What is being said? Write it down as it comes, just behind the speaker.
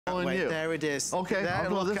following you. There it is. Okay, there,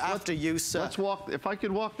 look after you, sir. Let's walk, if I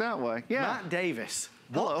could walk that way. Yeah. Matt Davis,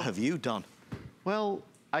 Hello. what have you done? Well,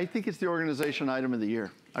 I think it's the organization item of the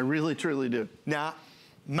year. I really, truly do. Now,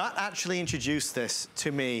 Matt actually introduced this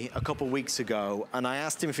to me a couple weeks ago, and I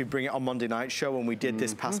asked him if he'd bring it on Monday Night Show, and we did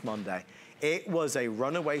this past Monday. It was a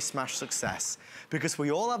runaway smash success because we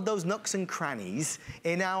all have those nooks and crannies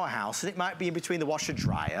in our house, and it might be in between the washer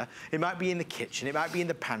dryer, it might be in the kitchen, it might be in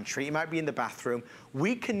the pantry, it might be in the bathroom.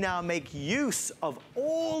 We can now make use of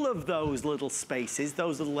all of those little spaces,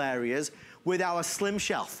 those little areas, with our slim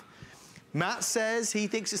shelf. Matt says he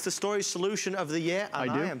thinks it's the storage solution of the year, and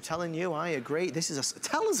I am telling you, I agree. This is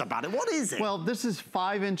tell us about it. What is it? Well, this is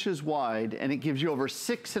 5 inches wide, and it gives you over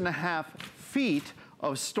 6.5 feet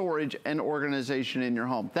of storage and organization in your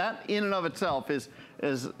home. That in and of itself is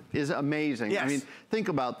amazing. Yes. I mean, think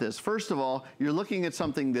about this. First of all, you're looking at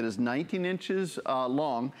something that is 19 inches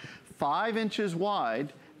long, 5 inches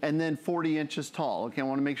wide, and then 40 inches tall. Okay, I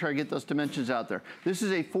wanna make sure I get those dimensions out there. This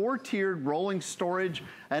is a 4-tiered rolling storage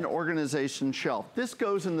and organization shelf. This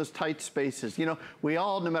goes in those tight spaces. You know, we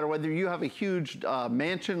all, no matter whether you have a huge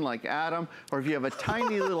mansion like Adam, or if you have a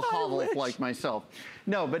tiny little hovel like myself.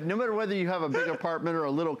 No, but no matter whether you have a big apartment or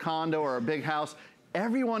a little condo or a big house,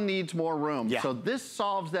 everyone needs more room. Yeah. So this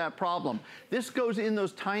solves that problem. This goes in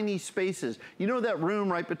those tiny spaces. You know that room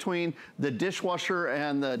right between the dishwasher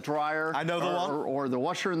and the dryer? I know the one. Or the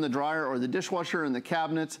washer and the dryer, or the dishwasher and the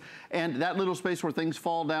cabinets, and that little space where things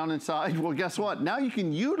fall down inside. Well, guess what? Now you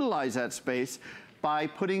can utilize that space by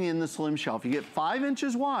putting in the slim shelf. You get 5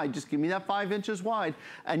 inches wide, just give me that 5 inches wide,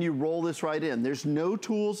 and you roll this right in. There's no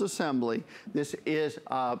tools assembly. This is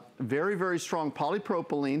very, very strong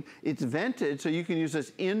polypropylene. It's vented, so you can use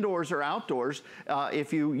this indoors or outdoors.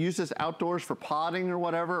 If you use this outdoors for potting or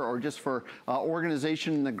whatever, or just for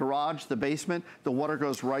organization in the garage, the basement, the water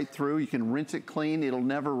goes right through. You can rinse it clean, it'll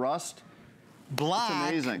never rust.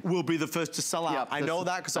 Black will be the first to sell out. Yep, I know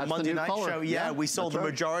that because on Monday Night Show, we sold the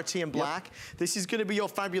majority in black. Yep. This is going to be your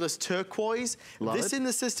fabulous turquoise. This in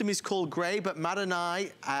the system is called gray, but Matt and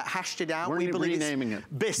I hashed it out. We believe renaming it.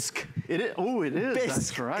 Bisque. It is. Oh, it is. Bisque.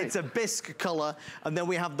 That's right. It's a bisque color, and then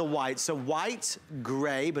we have the white. So white,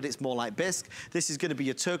 gray, but it's more like bisque. This is going to be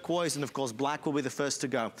your turquoise, and of course black will be the first to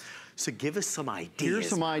go. So give us some ideas. Here's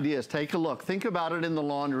some ideas. Take a look. Think about it in the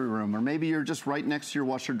laundry room, or maybe you're just right next to your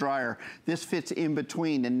washer dryer. This fits in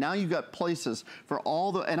between, and now you've got places for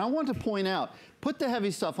all the, and I want to point out, put the heavy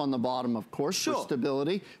stuff on the bottom, of course, for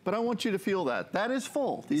stability, but I want you to feel that. That is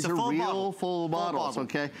full. These are real full bottles,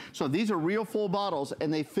 okay? So these are real full bottles,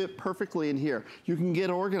 and they fit perfectly in here. You can get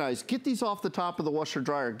organized. Get these off the top of the washer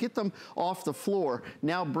dryer. Get them off the floor.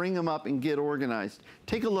 Now bring them up and get organized.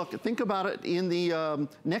 Take a look. Think about it in the,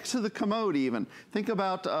 next to the commode even. Think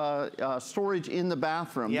about storage in the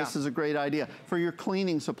bathroom. This is a great idea. For your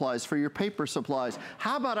cleaning supplies, for your paper supplies.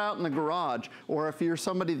 How about out in the garage? Or if you're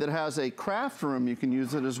somebody that has a craft room, you can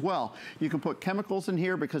use it as well. You can put chemicals in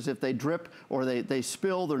here because if they drip or they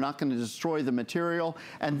spill, they're not going to destroy the material.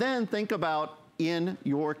 And then think about in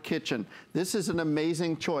your kitchen. This is an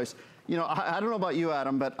amazing choice. You know, I don't know about you,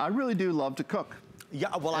 Adam, but I really do love to cook.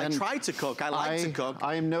 Yeah, well, I try to cook. I like to cook.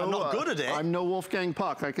 I'm not good at it. I'm no Wolfgang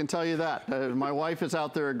Puck, I can tell you that. My wife is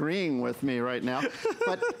out there agreeing with me right now.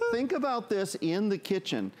 But think about this in the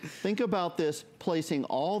kitchen. Think about this placing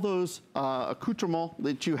all those accoutrements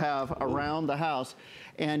that you have around the house,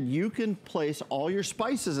 and you can place all your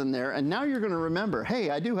spices in there, and now you're gonna remember, hey,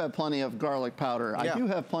 I do have plenty of garlic powder. I do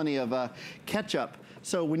have plenty of ketchup.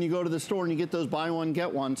 So when you go to the store and you get those buy one,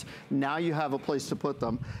 get ones, now you have a place to put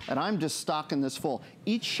them. And I'm just stocking this full.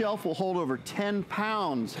 Each shelf will hold over 10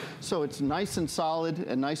 pounds. So it's nice and solid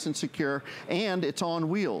and nice and secure, and it's on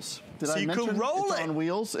wheels. Did I mention can roll it's on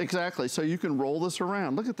wheels? Exactly, so you can roll this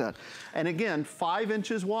around. Look at that. And again, 5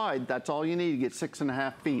 inches wide, that's all you need to get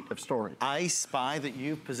 6.5 feet of storage. I spy that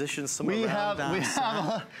you've positioned some we have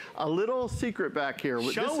a little secret back here.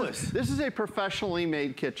 Show us. This is a professionally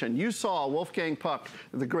made kitchen. You saw Wolfgang Puck,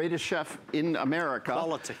 the greatest chef in America.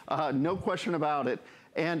 Quality. No question about it.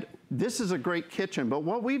 And this is a great kitchen, but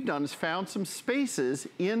what we've done is found some spaces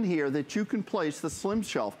in here that you can place the slim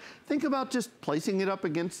shelf. Think about just placing it up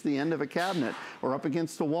against the end of a cabinet or up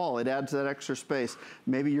against the wall. It adds that extra space.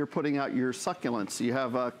 Maybe you're putting out your succulents. You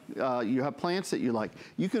have plants that you like.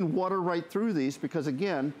 You can water right through these because,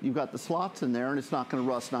 again, you've got the slots in there and it's not gonna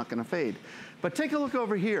rust, not gonna fade. But take a look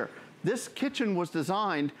over here. This kitchen was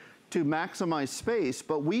designed to maximize space,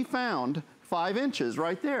 but we found 5 inches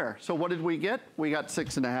right there. So what did we get? We got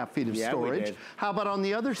 6.5 feet of storage. We did. How about on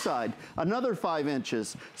the other side? Another 5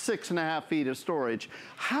 inches, 6.5 feet of storage.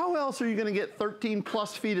 How else are you gonna get 13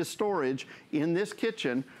 plus feet of storage in this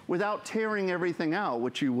kitchen without tearing everything out,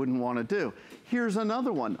 which you wouldn't wanna do? Here's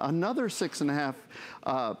another one, another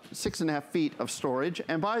 6.5 feet of storage.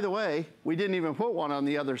 And by the way, we didn't even put one on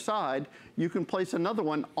the other side. You can place another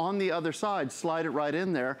one on the other side, slide it right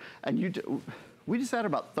in there, and we just had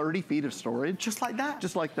about 30 feet of storage. Just like that?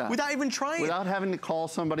 Just like that. Without even trying? Without having to call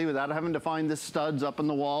somebody, without having to find the studs up in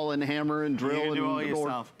the wall and hammer and drill. You can do all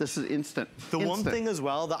yourself. This is instant. The one thing as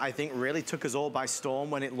well that I think really took us all by storm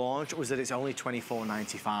when it launched was that it's only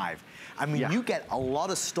 $24.95. I mean, you get a lot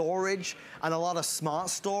of storage and a lot of smart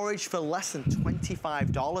storage for less than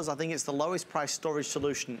 $25. I think it's the lowest price storage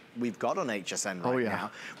solution we've got on HSN right now.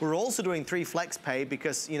 We're also doing 3 flex pay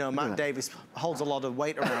because, you know, Matt Davis holds a lot of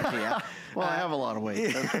weight around here. Well, I have a lot of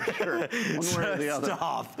weight, that's for sure. One way or the other.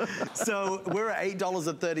 Stop. So we're at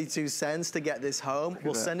 $8.32 to get this home.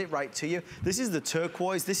 We'll send it right to you. This is the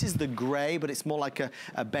turquoise. This is the gray, but it's more like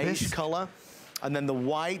a beige color. And then the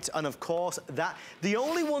white, and of course, the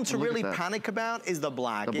only one to really panic about is the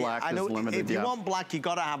black. The black I know is limited, if you want black, you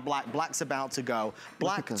gotta have black. Black's about to go.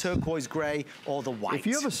 Black, turquoise, gray, or the white. If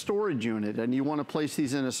you have a storage unit and you wanna place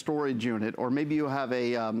these in a storage unit, or maybe you have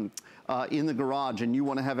a, in the garage and you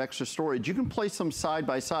wanna have extra storage, you can place them side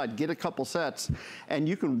by side, get a couple sets, and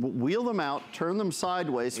you can wheel them out, turn them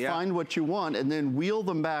sideways, find what you want, and then wheel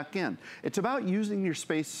them back in. It's about using your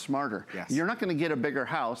space smarter. You're not gonna get a bigger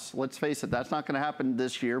house, let's face it, that's not gonna happen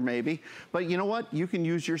this year maybe, but you know what? You can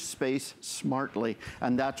use your space smartly,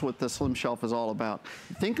 and that's what the Slim Shelf is all about.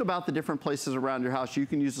 Think about the different places around your house you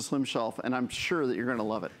can use the Slim Shelf, and I'm sure that you're gonna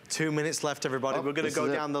love it. 2 minutes left, everybody. We're gonna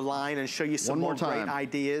go down the line and show you some more great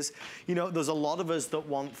ideas. You know, there's a lot of us that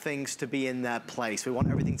want things to be in their place. We want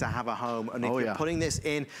everything to have a home, and if you're putting this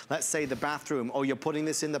in, let's say the bathroom, or you're putting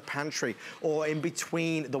this in the pantry, or in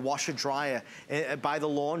between the washer dryer, by the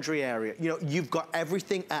laundry area, you know, you've got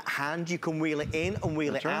everything at hand. You can wheel it in and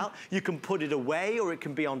wheel it out. You can put it away, or it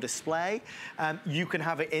can be on display. You can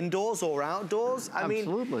have it indoors or outdoors. I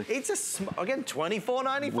mean, it's again,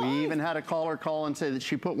 $24.95. We even had a caller call and say that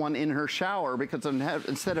she put one in her shower because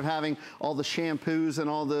instead of having all the shampoos and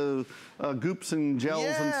all the goops and gels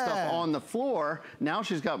and stuff on the floor, now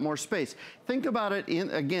she's got more space. Think about it,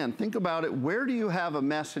 think about it, where do you have a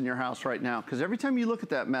mess in your house right now? Because every time you look at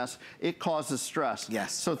that mess, it causes stress.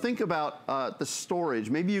 So think about the storage.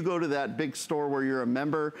 Maybe you go to that big store where you're a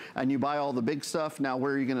member and you buy all the big stuff. Now,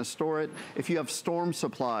 where are you gonna store it? If you have storm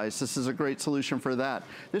supplies, this is a great solution for that.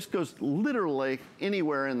 This goes literally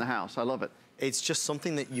anywhere in the house. I love it. It's just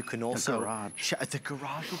something that you can also... The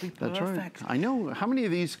garage will be perfect. That's right. I know. How many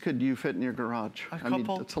of these could you fit in your garage? A couple. I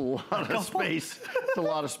mean, it's a lot of space. It's a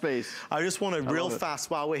lot of space. I just want to real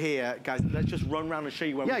fast while we're here, guys, let's just run around and show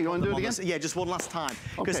you when you want to do it again? Yeah, just one last time.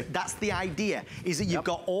 Because that's the idea, is that you've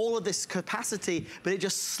got all of this capacity, but it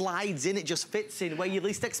just slides in, it just fits in where you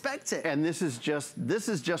least expect it. And this is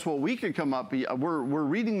just what we could come up. We're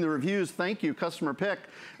reading the reviews. Thank you, customer pick.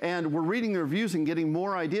 And we're reading the reviews and getting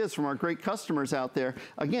more ideas from our great customers out there.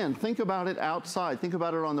 Again, think about it outside. Think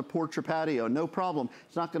about it on the porch or patio. No problem.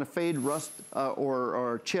 It's not going to fade, rust,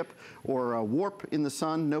 or chip, or warp in the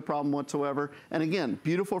sun. No problem whatsoever. And again,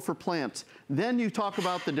 beautiful for plants. Then you talk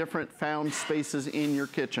about the different found spaces in your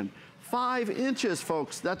kitchen. 5 inches,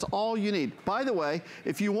 folks. That's all you need. By the way,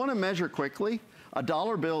 if you want to measure quickly, a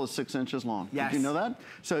dollar bill is 6 inches long. Did you know that?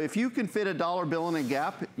 So if you can fit a dollar bill in a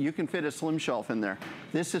gap, you can fit a Slim Shelf in there.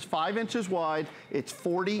 This is 5 inches wide. It's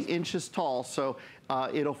 40 inches tall. So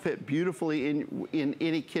it'll fit beautifully in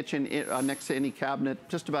any kitchen, next to any cabinet,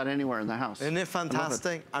 just about anywhere in the house. Isn't it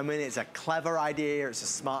fantastic? I mean, it's a clever idea, it's a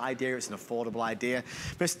smart idea, it's an affordable idea.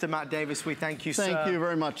 Mr. Matt Davis, we thank you, sir. Thank you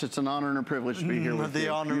very much. It's an honor and a privilege to be here with you. The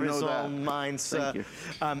honor is all mine, sir. Thank you.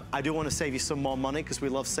 I do want to save you some more money because we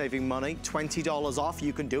love saving money. $20 off,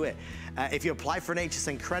 you can do it. If you apply for an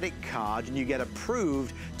HSN credit card and you get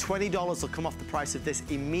approved, $20 will come off the price of this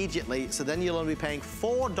immediately. So then you'll only be paying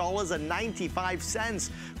 $4.95.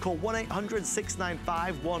 Call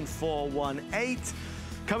 1-800-695-1418.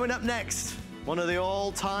 Coming up next, one of the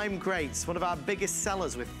all-time greats, one of our biggest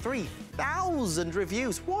sellers with 3,000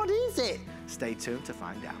 reviews. What is it? Stay tuned to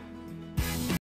find out.